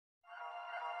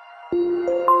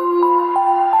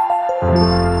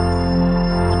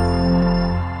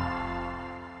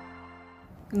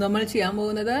നമ്മൾ ചെയ്യാൻ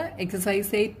പോകുന്നത്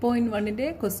എക്സസൈസ് 8.1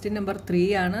 ക്വസ്റ്റ്യൻ നമ്പർ 3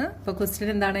 ആണ്. അപ്പോൾ ക്വസ്റ്റ്യൻ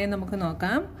എന്താണെന്ന് നമുക്ക്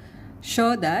നോക്കാം. Show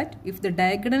that if the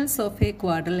diagonals of A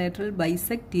quadrilateral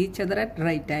bisect each other at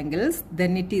right angles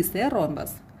then it is A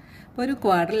rhombus. അപ്പോൾ ഒരു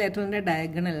ക്വാഡ്രിലേറ്ററലിന്റെ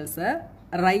ഡയഗണൽസ്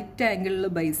റൈറ്റ് ആംഗിളിൽ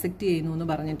ബൈസെക്ട് ചെയ്യുന്നു എന്ന്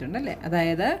പറഞ്ഞിട്ടുണ്ട് അല്ലേ.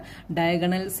 അതായത്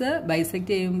ഡയഗണൽസ്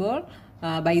ബൈസെക്ട് ചെയ്യുമ്പോൾ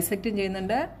ബൈസെക്റ്റും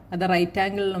ചെയ്യുന്നുണ്ട്, അത് റൈറ്റ്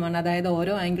ആംഗിളിലുമാണ്. അതായത്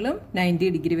ഓരോ ആംഗിളും 90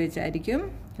 ഡിഗ്രി വെച്ചായിരിക്കും.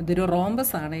 ഇതൊരു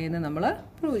റോംബസ് ആണ് എന്ന് നമ്മൾ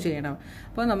പ്രൂവ് ചെയ്യണം.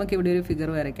 അപ്പോൾ നമുക്കിവിടെ ഒരു ഫിഗർ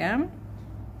വരയ്ക്കാം.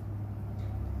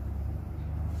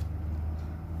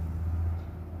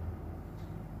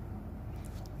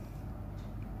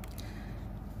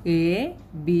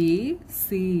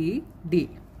 ABCD.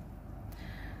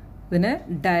 ഇതിന്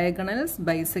ഡയഗണൽസ്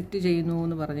ബൈസെക്റ്റ് ചെയ്യുന്നു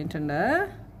എന്ന് പറഞ്ഞിട്ടുണ്ട്.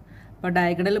 അപ്പോൾ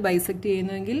ഡയഗണൽ ബൈസെക്റ്റ്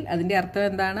ചെയ്യുന്നുവെങ്കിൽ അതിൻ്റെ അർത്ഥം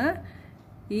എന്താണ്?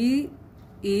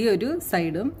 ഈ ഒരു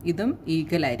സൈഡും ഇതും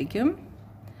ഈക്വൽ ആയിരിക്കും,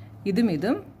 ഇതും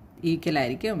ഈക്വൽ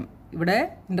ആയിരിക്കും. ഇവിടെ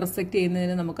ഇന്റർസെക്റ്റ്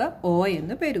ചെയ്യുന്നതിന് നമുക്ക് O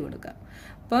എന്ന് പേര് കൊടുക്കാം.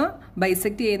 അപ്പോൾ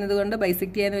ബൈസെക്റ്റ് ചെയ്യുന്നത് കൊണ്ട്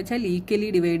ബൈസെക്റ്റ് ചെയ്യാന്ന് വെച്ചാൽ ഈക്വലി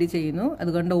ഡിവൈഡ് ചെയ്യുന്നു.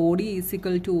 അതുകൊണ്ട് OD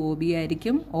ഈക്വൽ ടു OB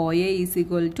ആയിരിക്കും, OA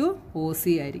ഈക്വൽ ടു OC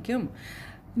ആയിരിക്കും.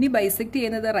 ഇനി ബൈസെക്റ്റ്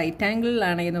ചെയ്യുന്നത് റൈറ്റ്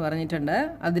ആംഗിളിലാണ് എന്ന് പറഞ്ഞിട്ടുണ്ട്.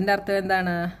 അതിൻ്റെ അർത്ഥം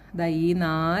എന്താണ്? ഈ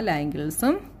 4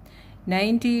 ആംഗിൾസും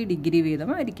 90 ഡിഗ്രി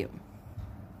വീതമായിരിക്കും.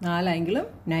 4 ആംഗിളും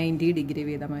 90 ഡിഗ്രി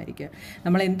വീതമായിരിക്കും.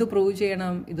 നമ്മൾ എന്ത് പ്രൂവ്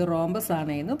ചെയ്യണം? ഇത് റോംബസ്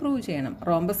ആണ് എന്ന് പ്രൂവ് ചെയ്യണം.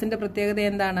 റോംബസിന്റെ പ്രത്യേകത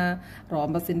എന്താണ്?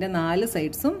 റോംബസിന്റെ 4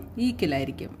 സൈഡ്സും ഈക്വൽ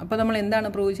ആയിരിക്കും. അപ്പോൾ നമ്മൾ എന്താണ്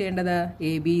പ്രൂവ് ചെയ്യേണ്ടത്?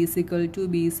 AB equal to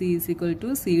BC equal to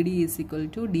CD equal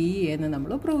to DE എന്ന്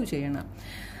നമ്മൾ പ്രൂവ് ചെയ്യണം.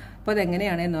 അപ്പോൾ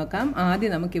അതെങ്ങനെയാണെന്ന് നോക്കാം.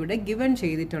 ആദ്യം നമുക്കിവിടെ ഗിവൺ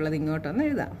ചെയ്തിട്ടുള്ളത് ഇങ്ങോട്ടൊന്ന്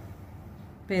എഴുതാം.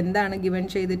 അപ്പോൾ എന്താണ് ഗിവൺ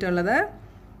ചെയ്തിട്ടുള്ളത്?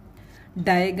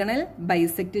 ഡയഗണൽ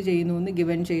ബൈസെക്റ്റ് ചെയ്യുന്നു എന്ന്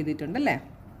ഗിവൺ ചെയ്തിട്ടുണ്ടല്ലേ.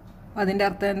 അതിൻ്റെ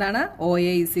അർത്ഥം എന്താണ്?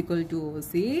 OA ഈക്വൽ ടു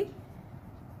OC,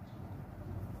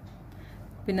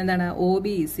 പിന്നെന്താണ്? OB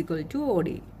equal to OD.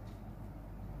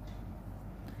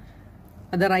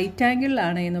 അത് റൈറ്റ്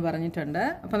ആംഗിളിലാണ് എന്ന് പറഞ്ഞിട്ടുണ്ട്.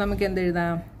 അപ്പോൾ നമുക്ക്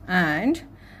എന്തെഴുതാം? And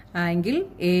angle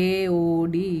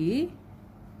AOD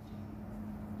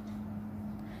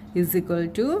is equal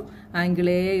to angle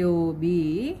AOB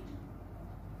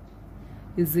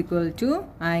is equal to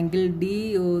angle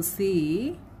DOC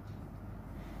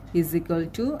is equal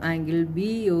to angle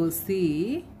BOC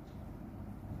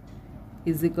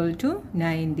is equal to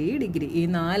 90 degree. ഈ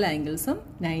 4 ആംഗിൾസും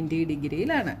 90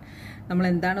 ഡിഗ്രിയിലാണ്. നമ്മൾ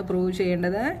എന്താണ് prove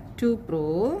ചെയ്യേണ്ടത്? To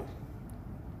prove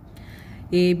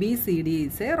ABCD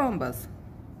is a rhombus.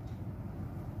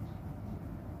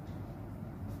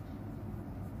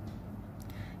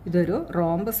 ഇതൊരു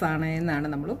റോംബസ് ആണ് എന്നാണ്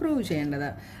നമ്മൾ പ്രൂവ് ചെയ്യേണ്ടത്.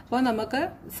 അപ്പോൾ നമുക്ക്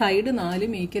സൈഡ്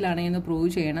 4 ഈക്വൽ ആണ് എന്ന് പ്രൂവ്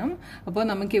ചെയ്യണം. അപ്പോൾ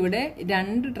നമുക്കിവിടെ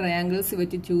 2 ട്രയാങ്കിൾസ്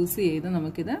വെച്ച് ചൂസ് ചെയ്ത്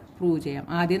നമുക്കിത് പ്രൂവ് ചെയ്യാം.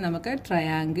 ആദ്യം നമുക്ക്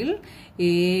ട്രയാങ്കിൾ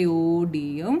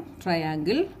AODയും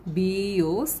ട്രയാങ്കിൾ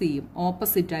BOCയും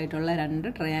ഓപ്പോസിറ്റ് ആയിട്ടുള്ള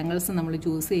 2 ട്രയാങ്കിൾസ് നമ്മൾ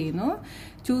ചൂസ് ചെയ്യുന്നു.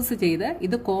 ചൂസ് ചെയ്ത്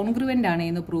ഇത് കോൺഗ്രുവൻ്റ് ആണ്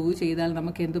എന്ന് പ്രൂവ് ചെയ്താൽ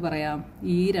നമുക്ക് എന്ത് പറയാം?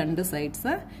 ഈ 2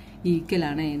 സൈഡ്സ് ഈക്വൽ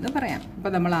ആണ് എന്ന് പറയാം.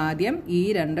 അപ്പോൾ നമ്മൾ ആദ്യം ഈ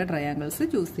 2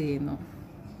 ട്രയാങ്കിൾസ് ചൂസ് ചെയ്യുന്നു.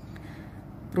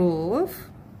 Proof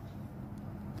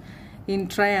in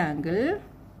triangle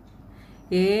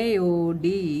AOD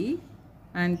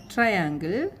and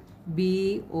triangle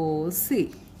BOC.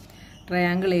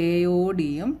 Triangle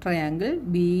AODയും triangle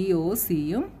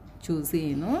BOCയും choose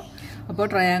ചെയ്യുന്നു. അപ്പോൾ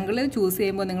ട്രയാങ്കിൾ ചൂസ്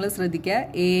ചെയ്യുമ്പോൾ നിങ്ങൾ ശ്രദ്ധിക്കുക,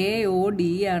 AOD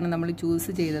ആണ് നമ്മൾ ചൂസ്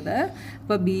ചെയ്തത്.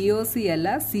 അപ്പോൾ BOC അല്ല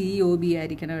COB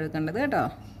ആയിരിക്കണം എടുക്കേണ്ടത് കേട്ടോ.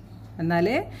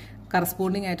 എന്നാലേ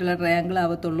കറസ്പോണ്ടിങ് ആയിട്ടുള്ള ട്രയാങ്കിൾ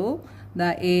ആവത്തുള്ളൂ.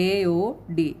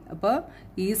 AOD. അപ്പോൾ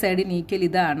ഈ സൈഡിന് ഈക്വൽ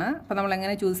ഇതാണ്. അപ്പോൾ നമ്മൾ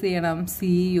എങ്ങനെ ചൂസ് ചെയ്യണം?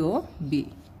 COB.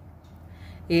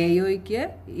 AOയ്ക്ക്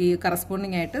ഈ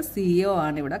കറസ്പോണ്ടിങ് ആയിട്ട് CO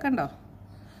ആണ് ഇവിടെ, കണ്ടോ?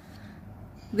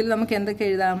 ഇതിൽ നമുക്ക് എന്തൊക്കെ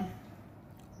എഴുതാം?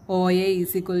 OA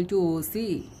ഈക്വൽ ടു OC,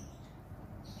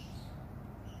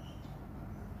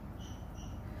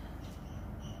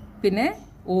 പിന്നെ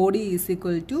OD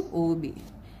ഈക്വൽ ടു OB.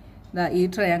 ഈ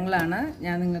ട്രയാങ്കിളാണ്.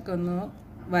 ഞാൻ നിങ്ങൾക്കൊന്ന്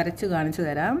വരച്ച് കാണിച്ചു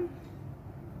തരാം.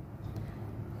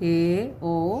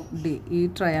 AOD ഈ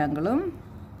ട്രയാങ്കിളും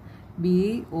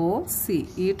BOC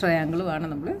ഈ ട്രയാങ്കിളുമാണ്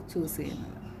നമ്മൾ ചൂസ്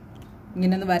ചെയ്യുന്നത്.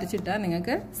 ഇങ്ങനെ ഒന്ന് വരച്ചിട്ടാൽ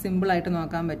നിങ്ങൾക്ക് സിമ്പിളായിട്ട്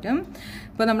നോക്കാൻ പറ്റും.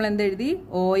 ഇപ്പോൾ നമ്മൾ എന്തെഴുതി?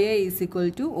 OA ഈക്വൽ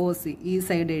ടു OC ഈ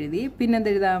സൈഡ് എഴുതി. പിന്നെ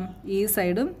എന്തെഴുതാം? ഈ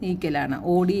സൈഡും ഈക്വലാണ്.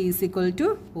 OD equal to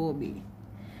OB,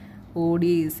 OD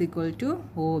equal to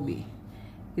OB.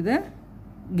 ഇത്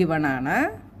ഗിവണാണ്,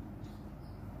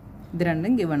 ഇത്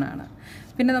രണ്ടും ഗിവണാണ്.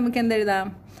 പിന്നെ നമുക്ക് എന്തെഴുതാം?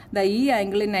 ഈ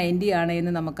ആംഗിൾ 90 ആണ്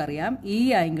എന്ന് നമുക്കറിയാം, ഈ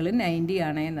ആംഗിൾ 90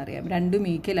 ആണ് എന്നറിയാം. രണ്ടും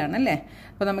ഈക്വൽ ആണല്ലേ.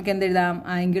 അപ്പോൾ നമുക്ക് എന്തെഴുതാം?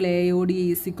 Angle AOD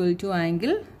equal to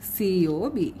angle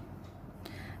COB.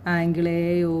 Angle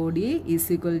AOD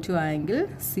equal to angle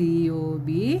COB.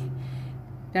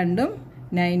 രണ്ടും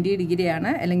 90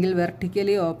 ഡിഗ്രിയാണ്, അല്ലെങ്കിൽ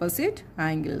വെർട്ടിക്കലി ഓപ്പോസിറ്റ്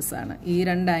ആംഗിൾസ് ആണ്. ഈ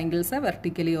രണ്ട് ആംഗിൾസ്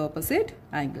വെർട്ടിക്കലി ഓപ്പോസിറ്റ്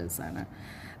ആംഗിൾസ് ആണ്.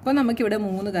 അപ്പോൾ നമുക്കിവിടെ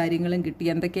 3 കാര്യങ്ങളും കിട്ടി.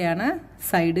 എന്തൊക്കെയാണ്?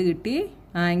 സൈഡ് കിട്ടി,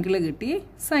 ആംഗിൾ കിട്ടി,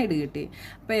 സൈഡ് കിട്ടി.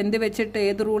 അപ്പോൾ എന്ത് വെച്ചിട്ട്,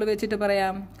 ഏത് റൂൾ വെച്ചിട്ട്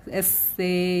പറയാം?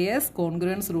 SAS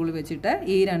കോൺഗ്രുവൻസ് റൂൾ വെച്ചിട്ട്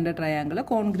ഈ 2 ട്രയാങ്കിൾ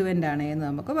കോൺഗ്രുവൻ്റ് ആണ് എന്ന്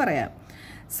നമുക്ക് പറയാം.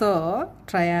 So,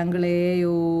 triangle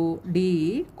AOD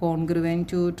congruent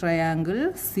to triangle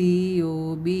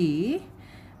COB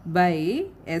by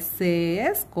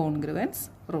SAS congruence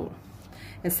rule.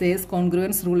 SAS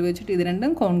congruence rule വെച്ചിട്ട് ഇത്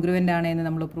രണ്ടും കോൺഗ്രുവൻ്റ് ആണ് എന്ന്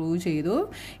നമ്മൾ പ്രൂവ് ചെയ്തു.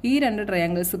 ഈ 2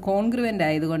 ട്രയാങ്കിൾസ് കോൺഗ്രുവൻ്റ്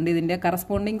ആയതുകൊണ്ട് ഇതിൻ്റെ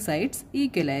കറസ്പോണ്ടിങ് സൈഡ്സ്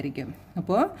ഈക്വൽ ആയിരിക്കും.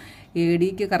 അപ്പോൾ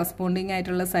ADക്ക് കറസ്പോണ്ടിങ്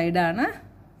ആയിട്ടുള്ള സൈഡാണ്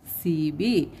CB.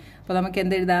 അപ്പോൾ നമുക്ക്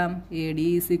എന്തെഴുതാം? AD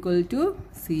is equal to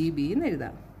CB എന്ന്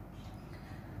എഴുതാം.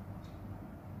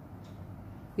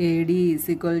 AD is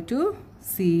equal to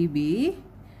CB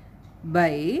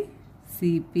by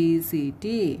CPCT.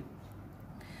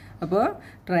 അപ്പോൾ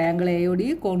triangle AOD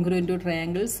congruent to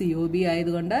triangle COB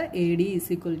ആയതുകൊണ്ട് AD is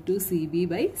equal to CB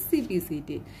by CPCT.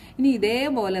 ഇനി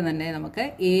ഇതേപോലെ തന്നെ നമുക്ക്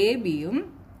ABയും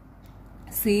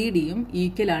CDയും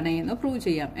ഈക്വൽ ആണ് എന്ന് പ്രൂവ്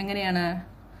ചെയ്യാം. എങ്ങനെയാണ്?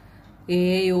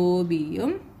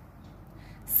 AOBയും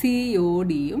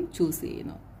CODയും ചൂസ്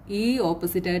ചെയ്യുന്നു. ഈ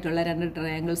ഓപ്പോസിറ്റ് ആയിട്ടുള്ള 2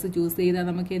 ട്രയാങ്കിൾസ് ചൂസ് ചെയ്താൽ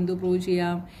നമുക്ക് എന്ത് പ്രൂവ്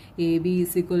ചെയ്യാം? AB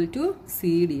is equal to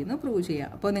CD എന്ന് പ്രൂവ് ചെയ്യാം.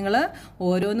 അപ്പോൾ നിങ്ങൾ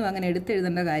ഓരോന്നും അങ്ങനെ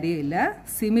എടുത്തെഴുതേണ്ട കാര്യമില്ല.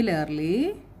 സിമിലർലി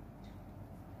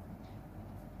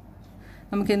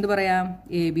നമുക്ക് എന്ത് പറയാം?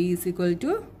 AB is equal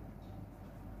to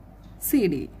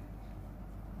CD.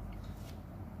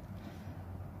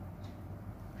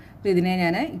 ഇതിനെ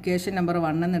ഞാൻ ഇക്വേഷൻ നമ്പർ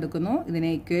 1 എന്നെടുക്കുന്നു,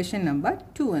 ഇതിനെ ഇക്വേഷൻ നമ്പർ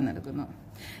 2 എന്നെടുക്കുന്നു.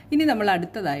 ഇനി നമ്മൾ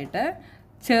അടുത്തതായിട്ട്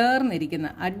ചേർന്നിരിക്കുന്ന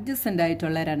അഡ്ജസൻ്റ്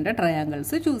ആയിട്ടുള്ള 2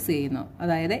 ട്രയാങ്കിൾസ് ചൂസ് ചെയ്യുന്നു.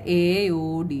 അതായത്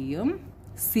AODയും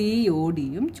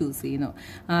CODയും ചൂസ് ചെയ്യുന്നു.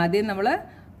 ആദ്യം നമ്മൾ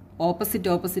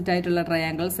ഓപ്പോസിറ്റ് ആയിട്ടുള്ള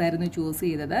ട്രയാങ്കിൾസ് ആയിരുന്നു ചൂസ്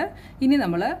ചെയ്തത്. ഇനി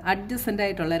നമ്മൾ അഡ്ജസൻ്റ്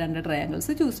ആയിട്ടുള്ള 2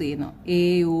 ട്രയാങ്കിൾസ് ചൂസ് ചെയ്യുന്നു,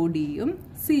 AODയും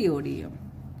CODയും.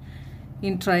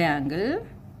 In triangle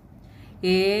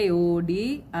AOD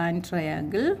and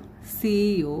triangle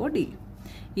COD,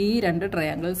 ഈ 2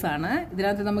 ട്രയാങ്കിൾസ് ആണ്.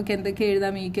 ഇതിനകത്ത് നമുക്ക് എന്തൊക്കെ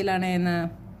എഴുതാം ഈക്വൽ ആണ് എന്ന്?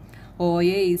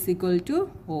 OA is equal to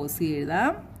OC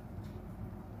എഴുതാം.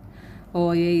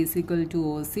 OA is equal to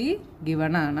OC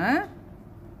given ആണ്.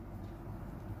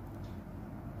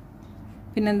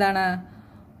 പിന്നെന്താണ്?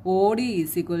 OD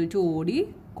is equal to OD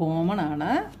common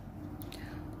ആണ്.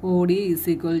 OD is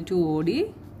equal to OD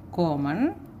common.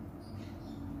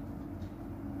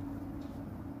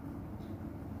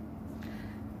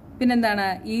 പിന്നെന്താണ്?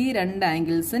 ഈ 2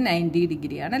 ആംഗിൾസ് 90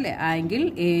 ഡിഗ്രി ആണല്ലേ. Angle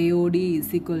AOD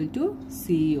is equal to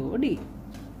COD.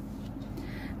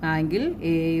 Angle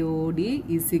AOD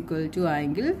is equal to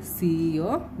angle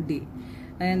COD.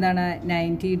 എന്താണ്?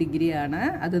 90 degree ആണ്.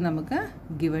 അത് നമുക്ക്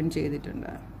ഗിവൺ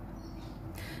ചെയ്തിട്ടുണ്ട്.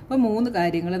 അപ്പോൾ 3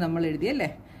 കാര്യങ്ങൾ നമ്മൾ എഴുതിയല്ലേ.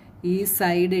 ഈ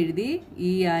സൈഡ് എഴുതി,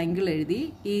 ഈ ആംഗിൾ എഴുതി,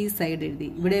 ഈ സൈഡ് എഴുതി.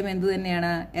 ഇവിടെയും എന്ത്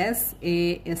തന്നെയാണ്?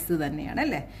 SAS തന്നെയാണ്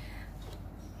അല്ലേ.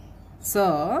 So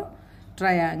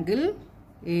triangle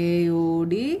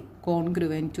AOD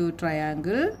congruent to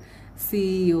triangle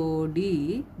COD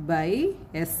by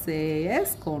SAS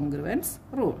congruence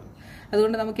rule.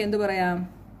 അതുകൊണ്ട് നമുക്ക് എന്ത് പറയാം?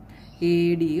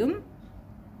 ADയും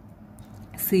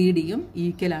CDയും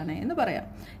ഈക്വൽ ആണ് എന്ന് പറയാം.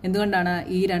 എന്തുകൊണ്ടാണ്?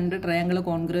 ഈ 2 ട്രയാങ്കിൾ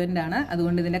കോൺഗ്രുവൻ്റ് ആണ്.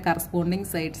 അതുകൊണ്ട് ഇതിൻ്റെ കറസ്പോണ്ടിങ്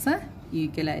സൈഡ്സ്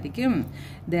ഈക്വൽ ആയിരിക്കും.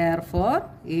 therefore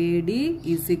AD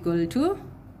is equal to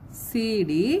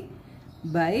CD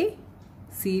by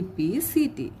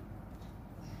CPCT.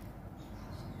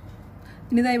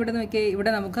 ഇനി ഇതാ ഇവിടെ നോക്കിയേ,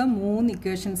 ഇവിടെ നമുക്ക് 3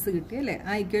 ഇക്വേഷൻസ് കിട്ടി അല്ലേ.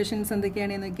 ആ ഇക്വേഷൻസ്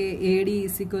എന്തൊക്കെയാണെന്ന് നോക്കിയേ. AD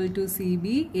is equal to CB,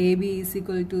 AB is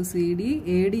equal to CD,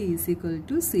 AD is equal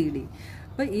to CD.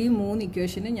 അപ്പോൾ ഈ 3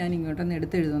 ഇക്വേഷന് ഞാൻ ഇങ്ങോട്ടൊന്ന്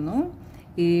എടുത്തെഴുതുന്നു.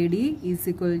 AD is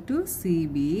equal to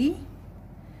CB,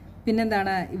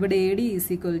 പിന്നെന്താണ്? ഇവിടെ AD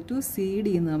is equal to CD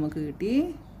എന്ന് നമുക്ക് കിട്ടി.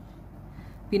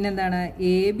 പിന്നെന്താണ്?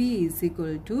 AB is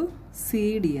equal to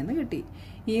CD എന്ന് കിട്ടി.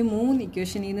 ഈ 3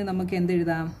 ഇക്വേഷനിൽ നിന്ന് നമുക്ക്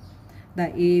എന്തെഴുതാം?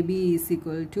 AB is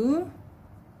equal to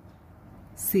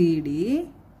CD,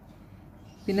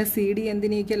 പിന്നെ CD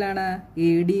എന്തിന് ഈക്വലാണ്?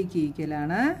 ADക്ക്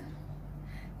ഈക്വലാണ്.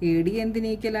 AD എന്തിന്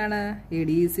ഈക്വലാണ്?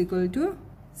 AD is equal to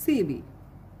CB.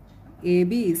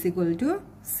 AB is equal to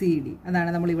CD. അതാണ്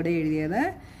നമ്മൾ ഇവിടെ എഴുതിയത്.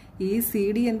 ഈ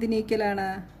CD എന്തിന് ഈക്വലാണ്?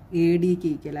 ADക്ക്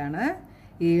ഈക്വലാണ്.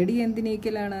 AD എന്തിന്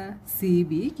ഈക്വലാണ്?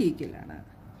 CBക്ക് ഈക്വലാണ്.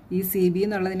 ഈ CB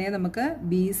എന്നുള്ളതിനെ നമുക്ക്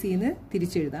BC എന്ന്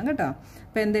തിരിച്ചെഴുതാം കേട്ടോ.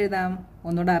 അപ്പോൾ എന്തെഴുതാം?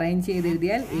 ഒന്നുകൂടെ അറേഞ്ച് ചെയ്ത്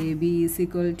എഴുതിയാൽ AB is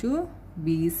equal to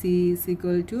BC is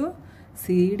equal to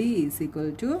CD is equal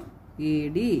to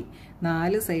AD.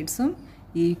 4 സൈഡ്സും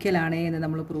equal ആണ് എന്ന്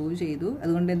നമ്മൾ പ്രൂവ് ചെയ്തു.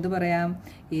 അതുകൊണ്ട് എന്ത് പറയാം?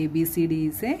 ABCD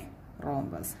is A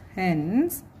rhombus.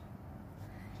 Hence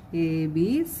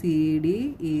ABCD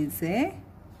is A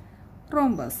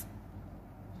rhombus.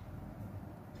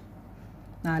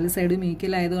 4 സൈഡും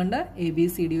ഈക്വൽ ആയതുകൊണ്ട്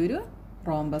ABCD ഒരു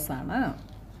റോംബസ് ആണ്.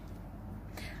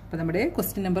 അപ്പോൾ നമ്മുടെ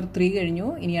ക്വസ്റ്റ്യൻ നമ്പർ 3 കഴിഞ്ഞു.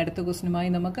 ഇനി അടുത്ത ക്വസ്റ്റ്യനുമായി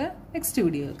നമുക്ക് നെക്സ്റ്റ്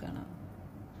വീഡിയോയിൽ കാണാം.